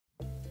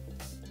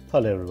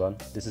Hello everyone,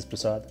 this is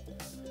Prasad.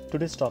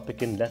 Today's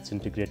topic in Let's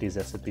Integrate is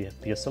SAP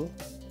FPSL,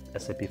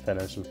 SAP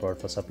Financial Power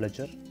for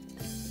Subledger.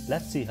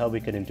 Let's see how we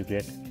can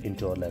integrate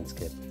into our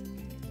landscape.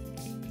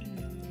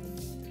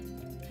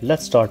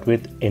 Let's start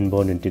with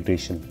inbound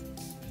integration.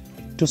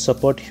 To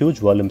support huge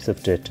volumes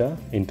of data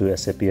into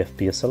SAP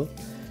FPSL,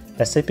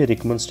 SAP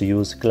recommends to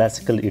use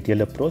classical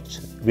ETL approach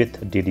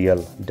with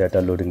DDL,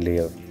 data loading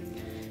layer.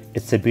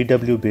 It's a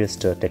BW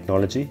based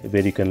technology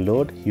where you can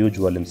load huge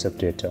volumes of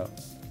data.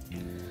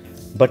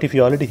 But if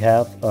you already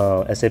have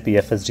SAP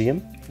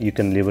FSDM, you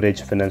can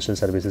leverage Financial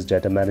Services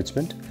Data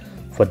Management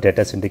for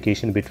data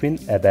syndication between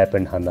ABAP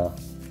and HANA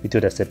with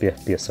your SAP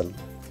FPSL.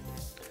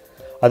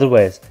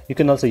 Otherwise, you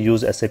can also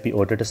use SAP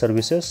OData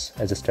Services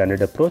as a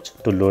standard approach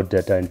to load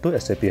data into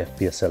SAP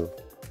FPSL.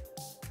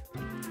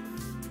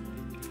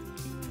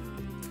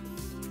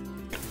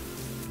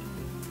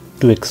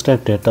 To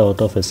extract data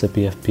out of SAP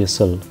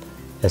FPSL,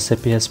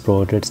 SAP has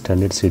provided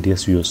standard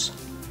CDS views.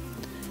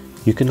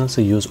 You can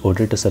also use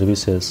OData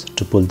services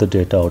to pull the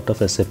data out of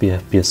SAP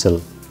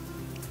FPSL.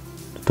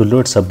 To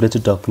load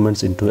subledger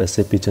documents into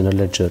SAP General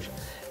Ledger,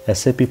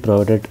 SAP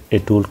provided a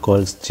tool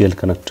called GL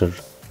Connector,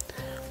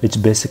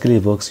 which basically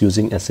works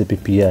using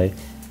SAP PI,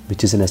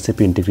 which is an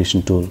SAP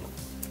integration tool.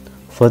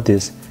 For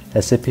this,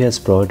 SAP has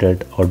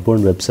provided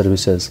outbound web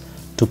services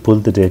to pull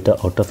the data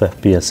out of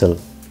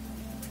FPSL.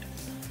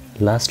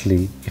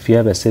 Lastly, if you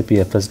have SAP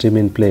FSDM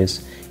in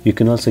place, you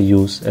can also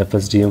use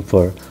FSDM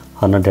for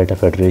HANA Data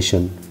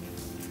Federation,